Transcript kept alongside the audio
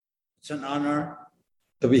an honor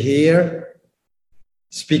to be here,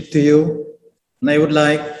 speak to you, and I would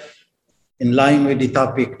like, in line with the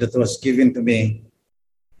topic that was given to me,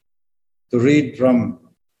 to read from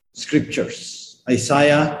scriptures,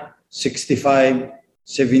 Isaiah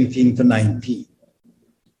 65:17 to 19.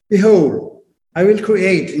 Behold, I will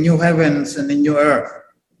create new heavens and a new earth.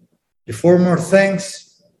 The former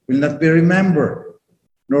things will not be remembered,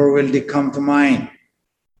 nor will they come to mind.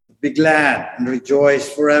 Be glad and rejoice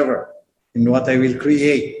forever in what I will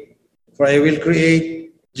create. For I will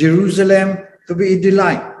create Jerusalem to be a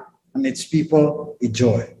delight, and its people a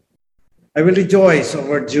joy. I will rejoice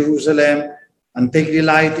over Jerusalem and take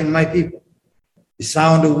delight in my people. The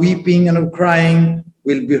sound of weeping and of crying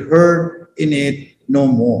will be heard in it no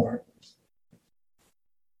more.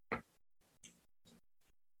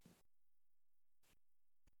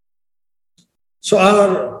 So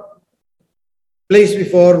our place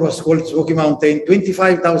before was called Smoky Mountain.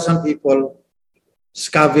 25,000 people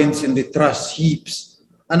scavenged in the trash heaps.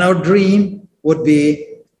 And our dream would be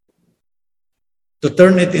to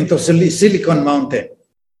turn it into Silicon Mountain.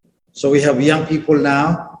 So we have young people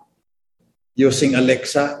now using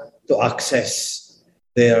Alexa to access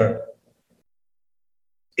their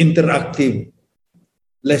interactive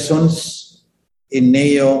lessons in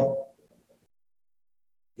Neo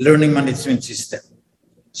learning management system.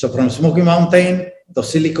 So from Smoky Mountain to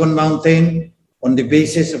Silicon Mountain, on the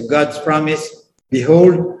basis of God's promise,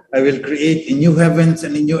 behold, I will create a new heavens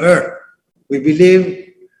and a new earth. We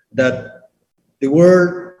believe that the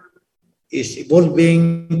world is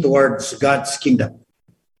evolving towards God's kingdom.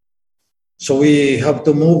 So we have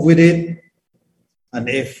to move with it. And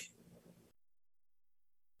if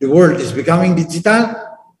the world is becoming digital,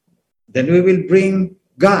 then we will bring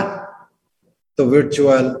God to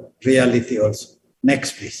virtual reality also.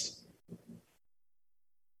 Next, please.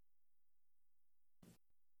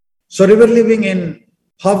 So they were living in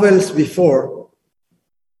hovels before,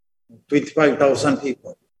 25,000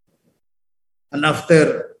 people. And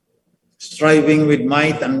after striving with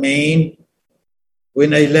might and main,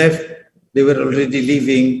 when I left, they were already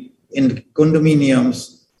living in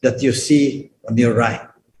condominiums that you see on your right.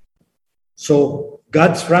 So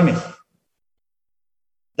God's promise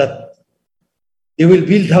that they will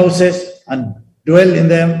build houses and dwell in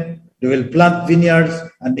them, they will plant vineyards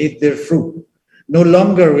and eat their fruit. No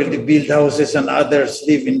longer will they build houses and others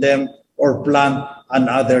live in them, or plant and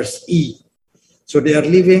others eat. So they are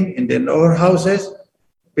living in their houses,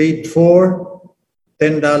 paid for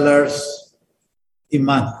 $10 a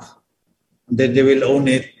month. And then they will own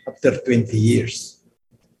it after 20 years.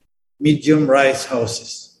 Medium-rise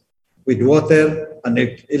houses with water and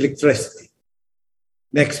electricity.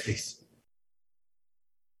 Next, please.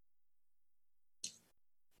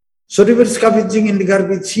 So they were scavenging in the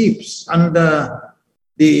garbage heaps, and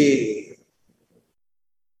the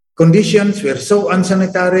conditions were so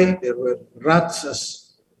unsanitary. There were rats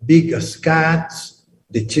as big as cats.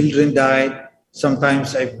 The children died.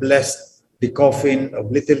 Sometimes I blessed the coffin of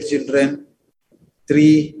little children,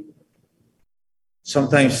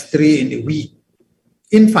 sometimes three in a week.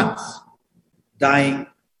 Infants dying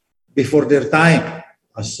before their time,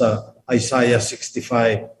 as Isaiah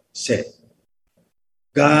 65 said.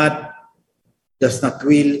 God does not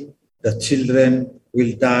will that children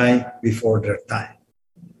will die before their time.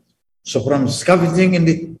 So from scavenging in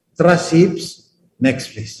the trash heaps,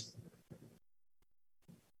 next please.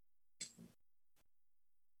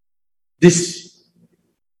 These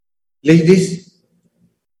ladies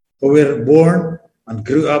who were born and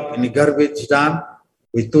grew up in a garbage dump,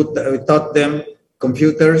 we taught them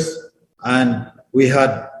computers, and we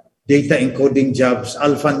had data encoding jobs,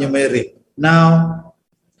 alphanumeric. Now,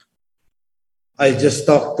 I just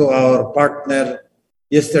talked to our partner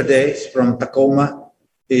yesterday from Tacoma.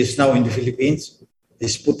 He is now in the Philippines.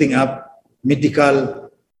 He's putting up medical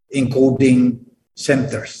encoding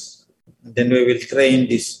centers. And then we will train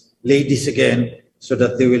these ladies again so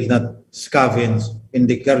that they will not scavenge in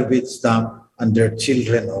the garbage dump and their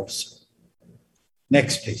children also.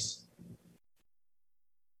 Next, please.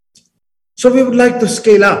 So we would like to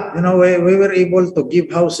scale up. You know, we were able to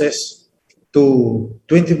give houses to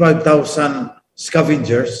 25,000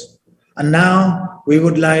 scavengers, and now we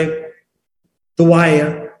would like to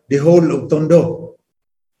wire the whole of Tondo,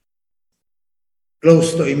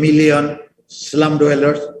 close to 1 million slum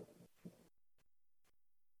dwellers.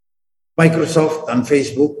 Microsoft and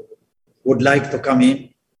Facebook would like to come in.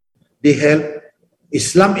 They help a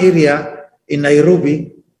slum area in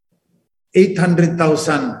Nairobi,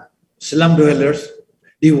 800,000 slum dwellers.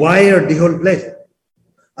 They wired the whole place,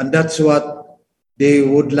 and that's what they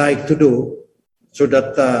would like to do, so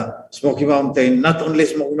that Smoky Mountain, not only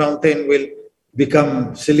Smoky Mountain will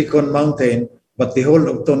become Silicon Mountain, but the whole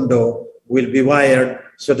of Tondo will be wired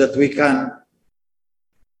so that we can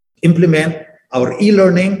implement our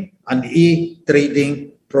e-learning and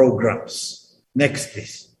e-trading programs. Next,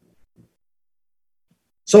 please.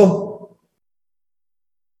 So,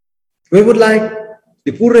 we would like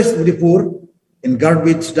the poorest of the poor in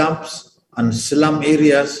garbage dumps and slum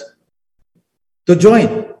areas to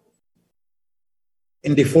join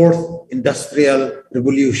in the fourth industrial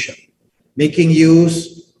revolution, making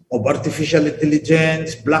use of artificial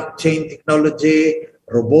intelligence, blockchain technology,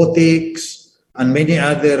 robotics, and many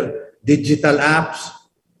other digital apps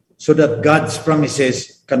so that God's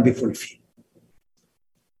promises can be fulfilled.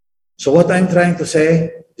 So what I'm trying to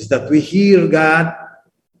say is that we hear God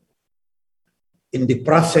in the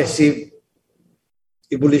processive,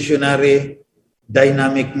 evolutionary,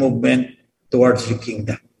 dynamic movement towards the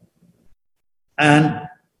kingdom, and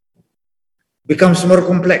becomes more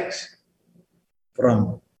complex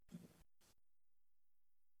from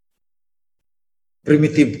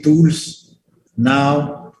primitive tools.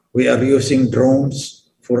 Now we are using drones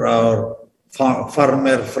for our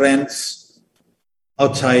farmer friends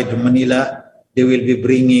outside Manila. They will be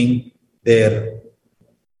bringing their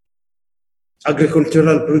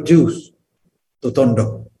agricultural produce to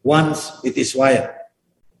Tondo once it is wired.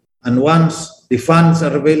 And once the funds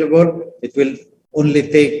are available, it will only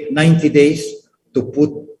take 90 days to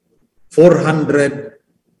put 400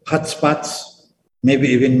 hotspots, maybe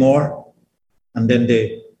even more. And then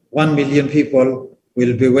the 1 million people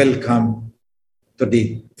will be welcome to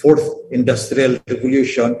the fourth industrial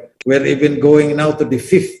revolution. We're even going now to the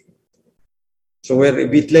fifth. So we're a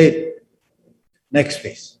bit late. Next,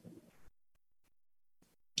 please.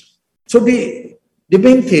 So the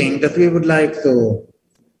main thing that we would like to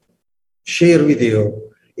share with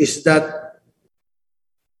you is that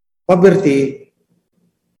poverty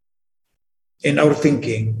in our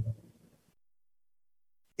thinking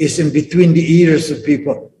is in between the ears of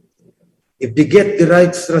people. If they get the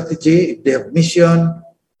right strategy, if they have mission,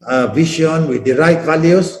 vision with the right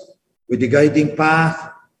values, with the guiding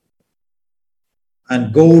path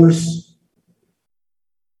and goals,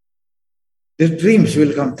 their dreams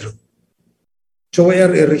will come true. So we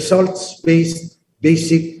are a results-based,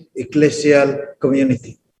 basic ecclesial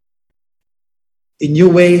community. A new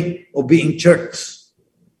way of being church,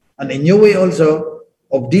 and a new way also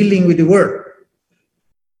of dealing with the world.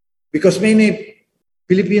 Because many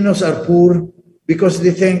Filipinos are poor because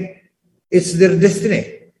they think it's their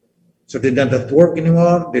destiny. So they don't have to work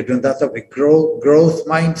anymore, they don't have a growth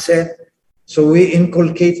mindset. So we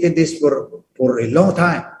inculcated this for a long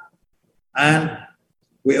time. And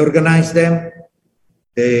we organized them.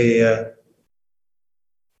 They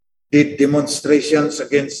did demonstrations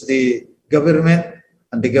against the government,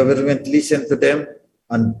 and the government listened to them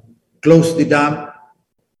and closed the dam,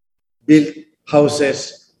 built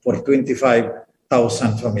houses for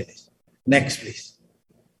 25,000 families. Next, please.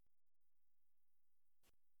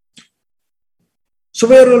 So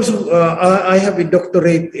we are also, I have a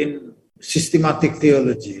doctorate in systematic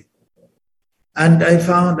theology, and I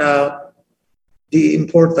found out the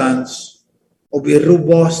importance of a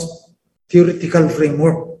robust theoretical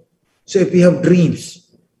framework. So if you have dreams,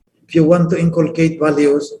 if you want to inculcate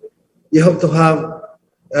values, you have to have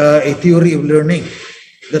a theory of learning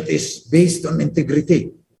that is based on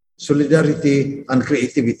integrity, solidarity, and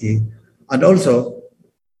creativity, and also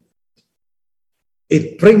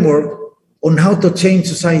a framework on how to change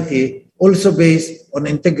society, also based on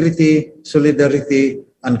integrity, solidarity,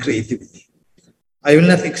 and creativity. I will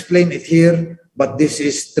not explain it here, but this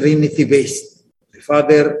is Trinity-based. The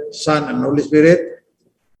Father, Son, and Holy Spirit,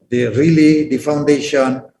 they're really the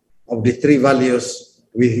foundation of the three values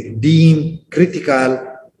we deem critical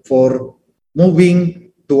for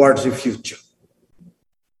moving towards the future.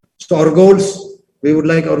 So our goals, we would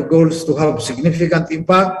like our goals to have significant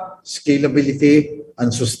impact, scalability,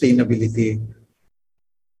 and sustainability.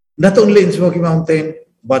 Not only in Smoky Mountain,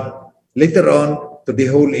 but later on to the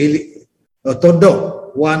whole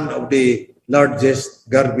Tondo, one of the largest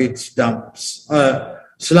garbage dumps,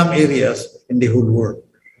 slum areas in the whole world.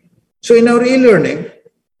 So in our e-learning,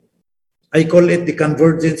 I call it the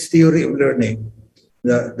convergence theory of learning,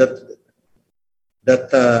 that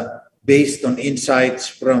based on insights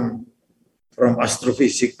from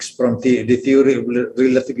astrophysics, from the theory of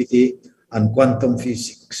relativity and quantum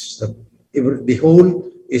physics. So the whole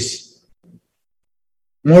is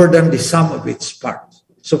more than the sum of its parts.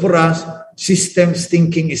 So for us, systems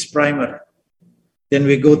thinking is primary. Then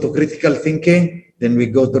we go to critical thinking, then we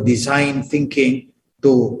go to design thinking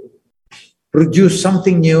to produce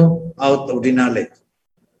something new out of the knowledge.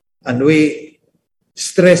 And we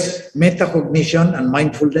stress metacognition and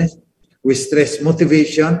mindfulness. We stress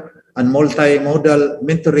motivation and multimodal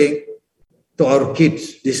mentoring to our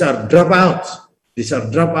kids. These are dropouts.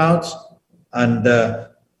 And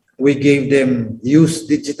we gave them use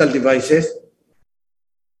digital devices.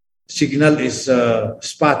 Signal is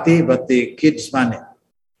spotty, but the kids manage.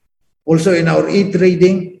 Also in our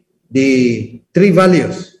e-trading, the 3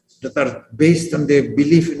 values that are based on the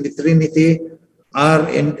belief in the Trinity are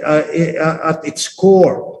at its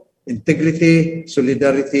core: integrity,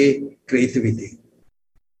 solidarity, creativity.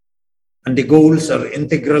 And the goals are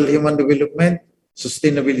integral human development,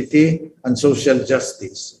 sustainability, and social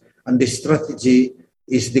justice. And the strategy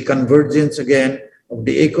is the convergence again of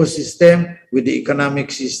the ecosystem with the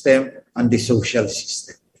economic system and the social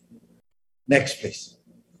system. Next, please.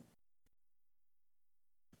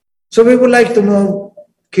 So we would like to move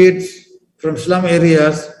kids from slum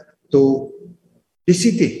areas to the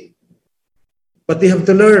city. But they have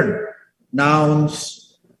to learn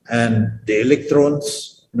nouns and the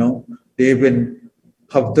electrons, They even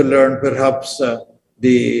have to learn perhaps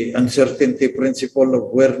the uncertainty principle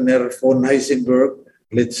of Werner von Heisenberg.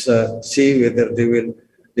 Let's see whether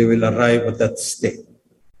they will arrive at that state.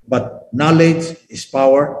 But knowledge is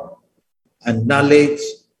power, and knowledge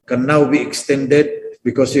can now be extended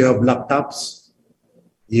because you have laptops.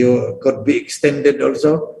 You could be extended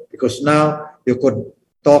also because now you could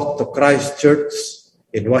talk to Christ Church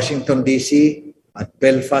in Washington, D.C., at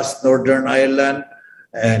Belfast, Northern Ireland,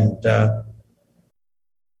 and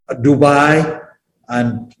Dubai,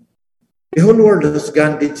 and the whole world has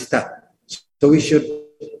gone digital. So we should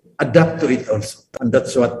adapt to it also. And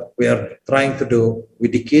that's what we are trying to do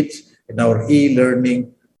with the kids in our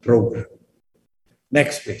e-learning program.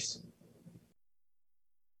 Next, please.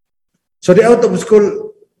 So the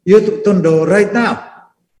out-of-school youth of Tondo, right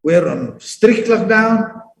now, we're on strict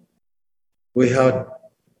lockdown. We had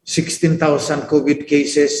 16,000 COVID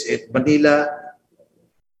cases in Manila.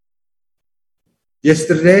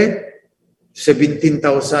 Yesterday,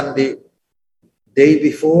 17,000 the day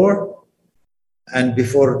before, and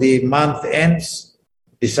before the month ends,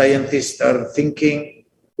 the scientists are thinking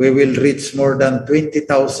we will reach more than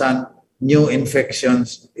 20,000 new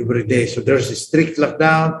infections every day. So there's a strict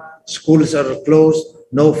lockdown, schools are closed,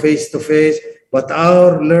 no face-to-face, but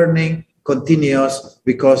our learning continues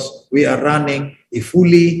because we are running a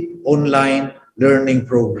fully online learning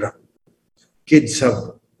program. Kids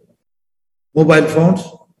have mobile phones.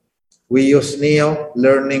 We use NEO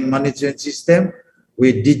Learning Management System.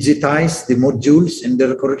 We digitize the modules in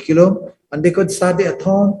their curriculum, and they could study at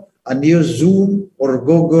home and use Zoom or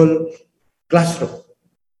Google Classroom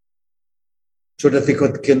so that they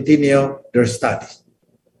could continue their studies.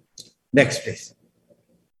 Next, please.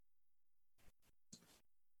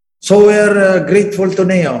 So we're grateful to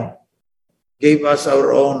NEO. Gave us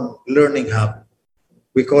our own learning hub.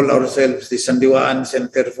 We call ourselves the Sandiwaan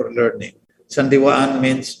Center for Learning. Sandiwaan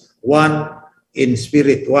means one in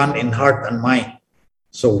spirit, one in heart and mind.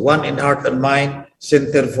 So one in heart and mind,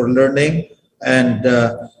 Center for Learning. And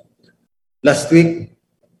last week,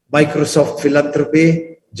 Microsoft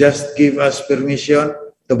Philanthropy just gave us permission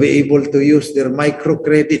to be able to use their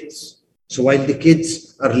microcredits. So while the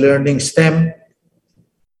kids are learning STEM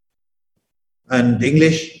and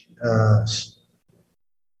English,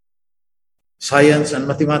 science and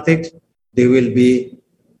mathematics, they will be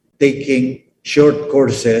taking short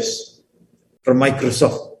courses from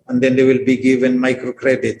Microsoft, and then they will be given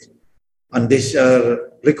microcredit. And these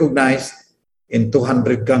are recognized in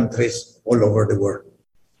 200 countries all over the world.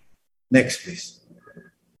 Next, please.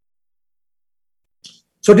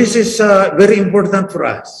 So this is very important for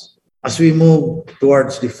us as we move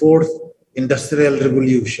towards the 4th industrial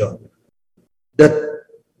revolution, that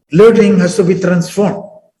learning has to be transformed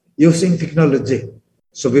using technology.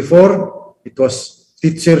 So before, it was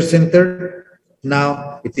teacher-centered.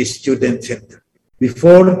 Now it is student-centered.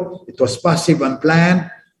 Before, it was passive and planned.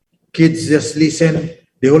 Kids just listen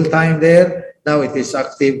the whole time there. Now it is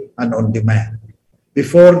active and on demand.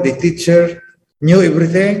 Before, the teacher knew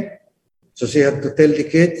everything, so she had to tell the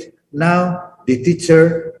kids. Now, the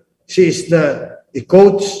teacher, she is the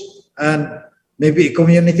coach and maybe a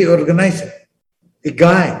community organizer, a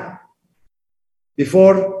guide.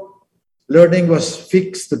 Before, learning was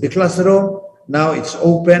fixed to the classroom. Now it's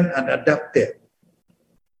open and adaptive.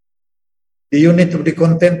 The unit of the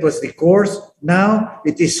content was the course. Now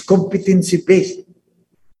it is competency-based,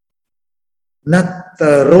 not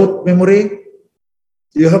rote memory.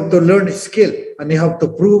 You have to learn a skill, and you have to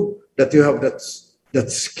prove that you have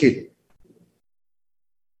that skill.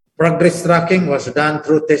 Progress tracking was done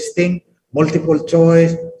through testing, multiple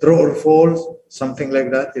choice, true or false, something like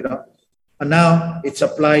that, you know. And now it's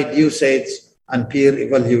applied usage and peer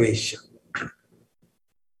evaluation.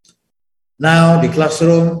 Now the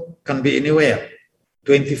classroom can be anywhere,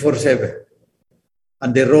 24/7.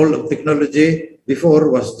 And the role of technology before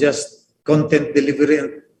was just content delivery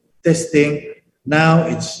and testing. Now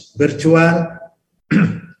it's virtual,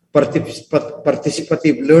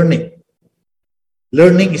 participative learning.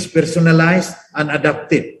 Learning is personalized and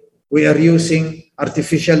adaptive. We are using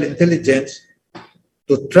artificial intelligence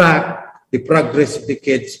to track the progress of the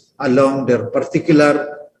kids along their particular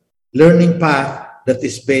learning path that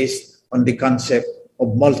is based on the concept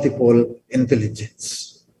of multiple intelligence.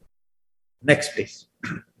 Next, please.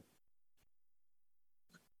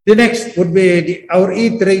 The next would be our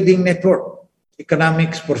e-trading network,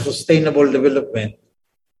 Economics for Sustainable Development.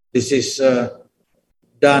 This is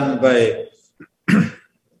done by,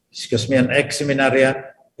 excuse me, an ex-seminarian.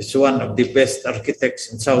 Is one of the best architects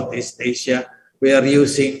in Southeast Asia. We are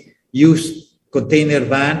using used container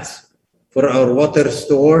vans for our water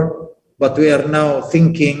store, but we are now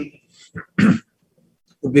thinking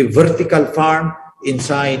of a vertical farm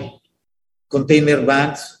inside container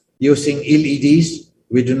vans using LEDs.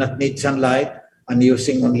 We do not need sunlight, and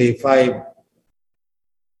using only 5%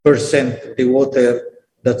 of the water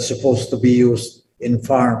that's supposed to be used in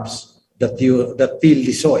farms that till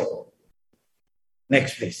the soil.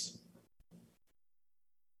 Next, please.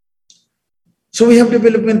 So we have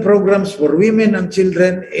development programs for women and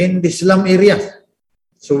children in the slum areas.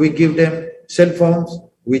 So we give them cell phones,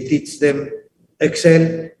 we teach them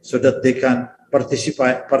Excel so that they can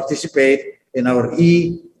participate in our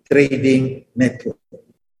e-trading network.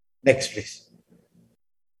 Next, please.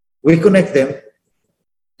 We connect them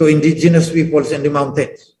to indigenous peoples in the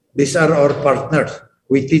mountains. These are our partners.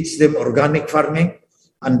 We teach them organic farming,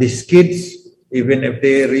 and these kids, even if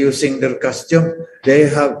they are using their costume, they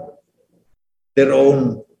have their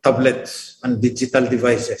own tablets and digital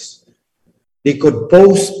devices. They could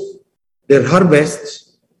post their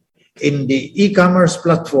harvests in the e-commerce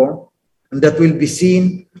platform, and that will be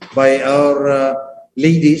seen by our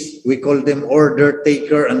ladies. We call them order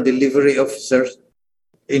taker and delivery officers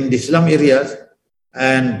in the slum areas,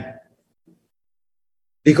 and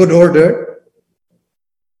they could order,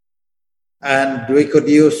 and we could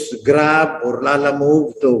use Grab or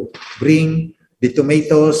Lalamove to bring the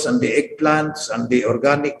tomatoes and the eggplants and the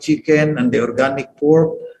organic chicken and the organic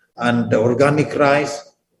pork and the organic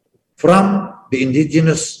rice from the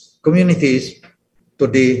indigenous communities to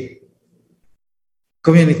the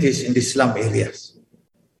communities in the slum areas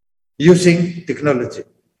using technology.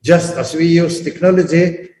 Just as we use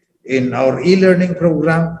technology in our e-learning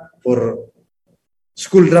program for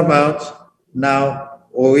school dropouts, now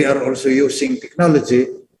we are also using technology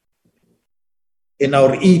in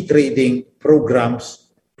our e-trading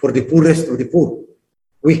programs for the poorest of the poor.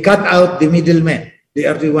 We cut out the middlemen. They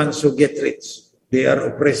are the ones who get rich. They are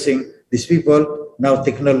oppressing these people. Now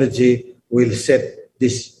technology will set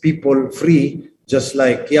these people free, just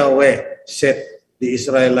like Yahweh set the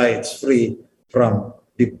Israelites free from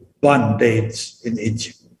the bondage in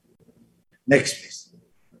Egypt. Next, please.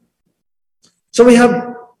 So we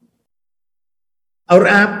have our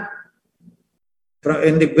app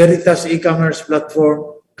in the Veritas e-commerce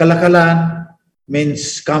platform. Kalakalan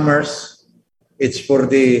means commerce. It's for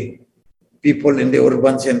the people in the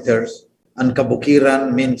urban centers. And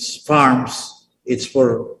Kabukiran means farms. It's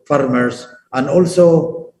for farmers. And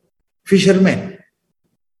also fishermen.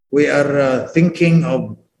 We are thinking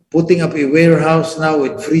of putting up a warehouse now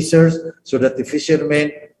with freezers so that the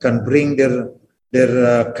fishermen can bring their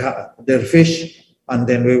fish, and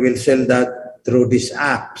then we will sell that through these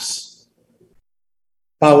apps,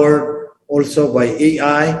 powered also by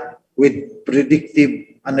AI with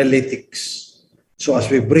predictive analytics. So as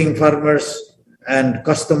we bring farmers and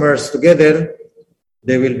customers together,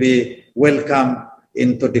 they will be welcomed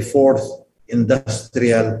into the fourth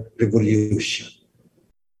industrial revolution.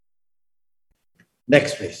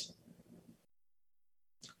 Next, please.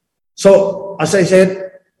 So, as I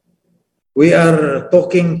said, we are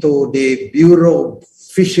talking to the Bureau of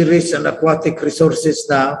Fisheries and Aquatic Resources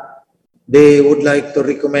now. They would like to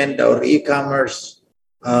recommend our e-commerce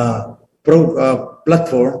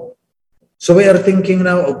platform. So we are thinking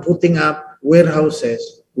now of putting up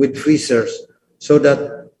warehouses with freezers so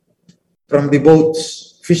that from the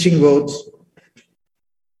boats, fishing boats,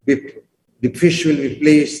 the fish will be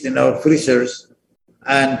placed in our freezers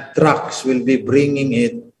and trucks will be bringing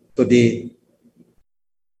it to the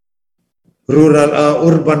rural,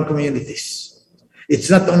 urban communities. It's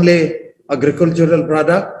not only agricultural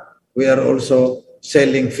product, we are also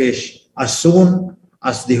selling fish as soon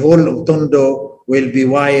as the whole of Tondo will be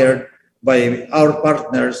wired by our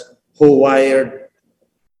partners who wired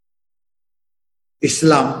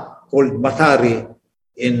Islam called Matari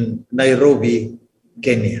in Nairobi,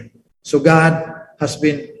 Kenya. So God has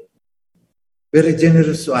been very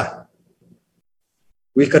generous to us.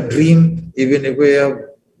 We can dream even if we have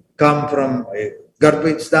come from a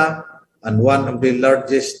garbage dump and one of the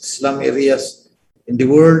largest slum areas in the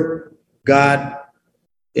world. God,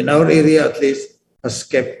 in our area at least, has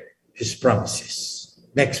kept his promises.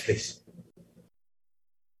 Next, please.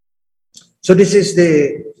 So this is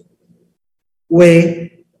the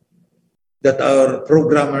way that our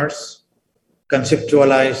programmers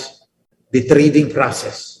conceptualize the trading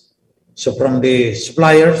process. So from the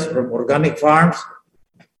suppliers, from organic farms,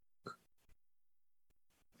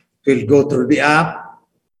 it will go through the app,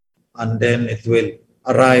 and then it will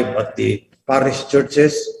arrive at the parish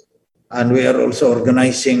churches. And we are also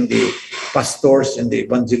organizing the pastors in the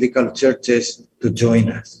evangelical churches to join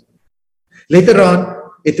us. Later on,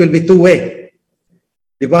 it will be two-way.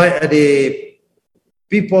 The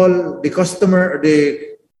people, the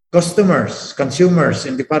customers, consumers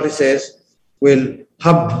in the parishes will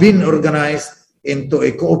have been organized into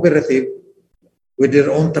a cooperative with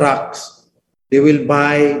their own trucks. They will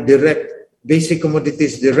buy direct basic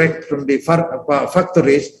commodities direct from the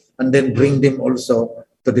factories and then bring them also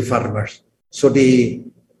to the farmers. So the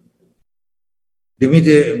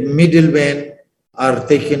middlemen are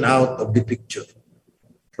taken out of the picture.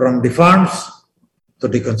 From the farms to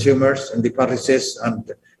the consumers and the parishes and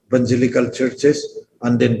evangelical churches,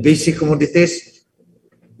 and then basic commodities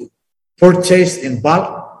purchased in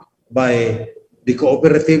bulk by the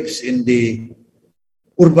cooperatives in the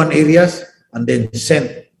urban areas, and then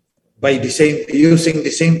sent by using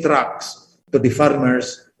the same trucks to the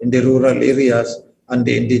farmers in the rural areas and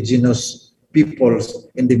the indigenous peoples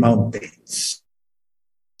in the mountains.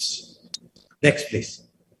 Next, please.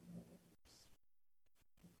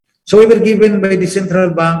 So we were given by the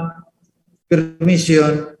central bank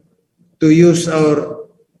permission to use our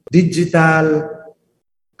digital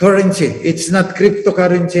currency. It's not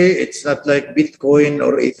cryptocurrency. It's not like Bitcoin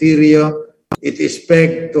or Ethereum. It is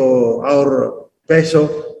pegged to our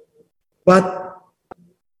peso. But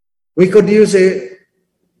we could use it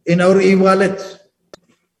in our e-wallet.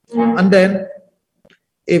 And then,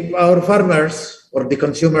 if our farmers or the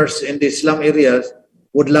consumers in the slum areas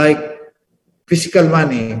would like physical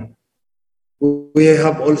money, we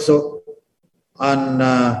have also an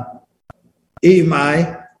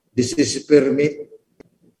EMI. This is a permit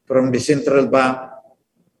from the central bank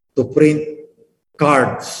to print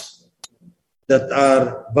cards that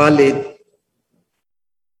are valid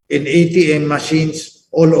in ATM machines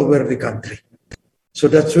all over the country. So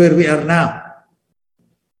that's where we are now.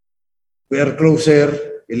 We are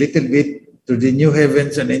closer a little bit to the new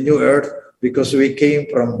heavens and the new earth because we came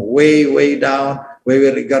from way, way down, where we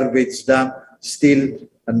were a garbage dump, still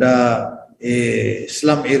in the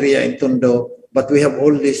slum area in Tondo. But we have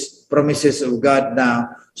all these promises of God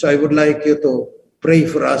now. So I would like you to pray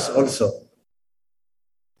for us also,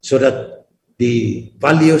 so that the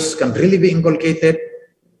values can really be inculcated,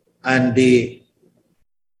 and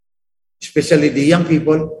especially the young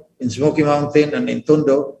people in Smoky Mountain and in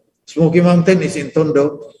Tondo. Smoky Mountain is in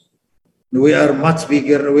Tondo. We are much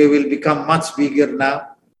bigger. We will become much bigger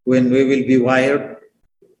now when we will be wired.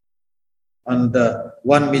 And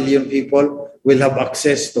 1 million people will have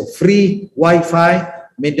access to free Wi-Fi,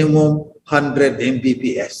 minimum 100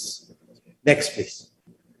 Mbps. Next, please.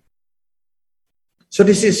 So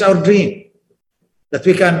this is our dream, that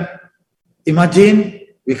we can imagine,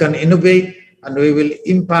 we can innovate, and we will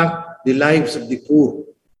impact the lives of the poor.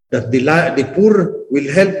 That the poor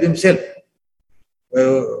will help themselves.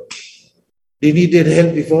 They needed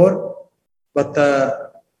help before, but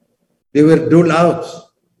they were dole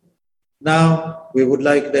outs. Now, we would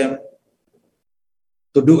like them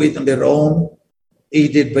to do it on their own,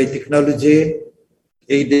 aided by technology,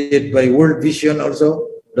 aided by World Vision also.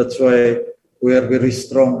 That's why we are very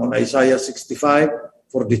strong on Isaiah 65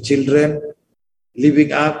 for the children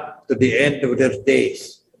living up to the end of their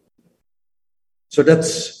days. So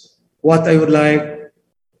that's what I would like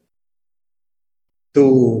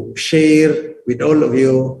to share with all of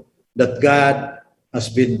you, that God has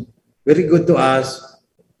been very good to us.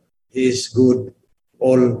 He is good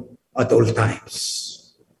at all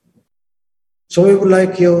times. So we would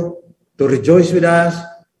like you to rejoice with us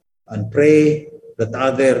and pray that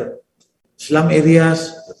other slum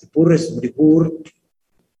areas, that the poorest of the poor,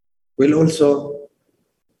 will also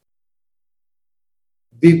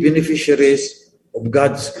be beneficiaries of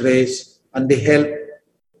God's grace and the help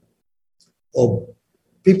of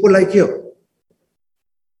people like you.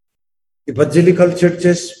 evangelical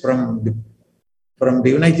churches from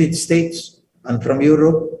the United States and from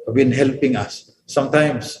Europe have been helping us.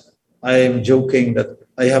 Sometimes I am joking that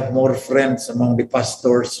I have more friends among the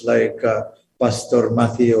pastors like Pastor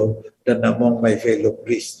Matthew than among my fellow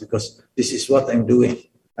priests, because this is what I'm doing.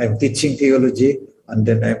 I'm teaching theology, and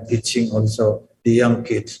then I'm teaching also the young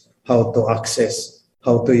kids how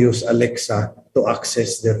to use Alexa to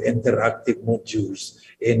access their interactive modules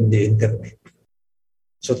in the internet.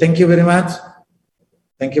 So thank you very much.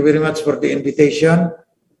 Thank you very much for the invitation.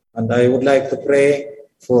 And I would like to pray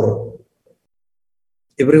for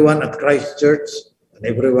everyone at Christ Church and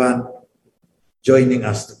everyone joining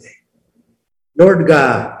us today. Lord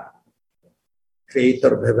God,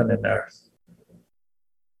 creator of heaven and earth,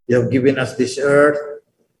 you have given us this earth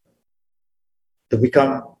to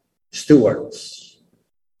become stewards.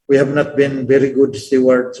 We have not been very good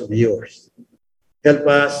stewards of yours. Help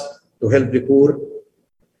us to help the poor.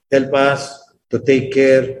 Help us to take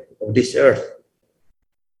care of this earth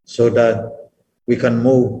so that we can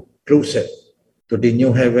move closer to the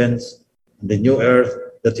new heavens and the new earth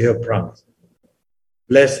that you have promised.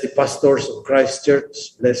 Bless the pastors of Christ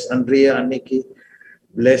Church. Bless Andrea and Nikki.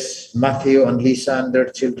 Bless Matthew and Lisa and their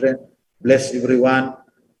children. Bless everyone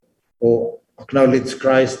who acknowledge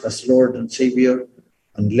Christ as Lord and Savior.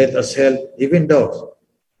 And let us help even those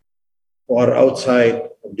who are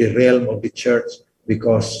outside of the realm of the church,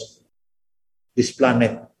 because this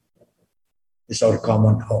planet is our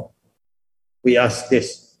common home. We ask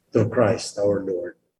this through Christ our Lord.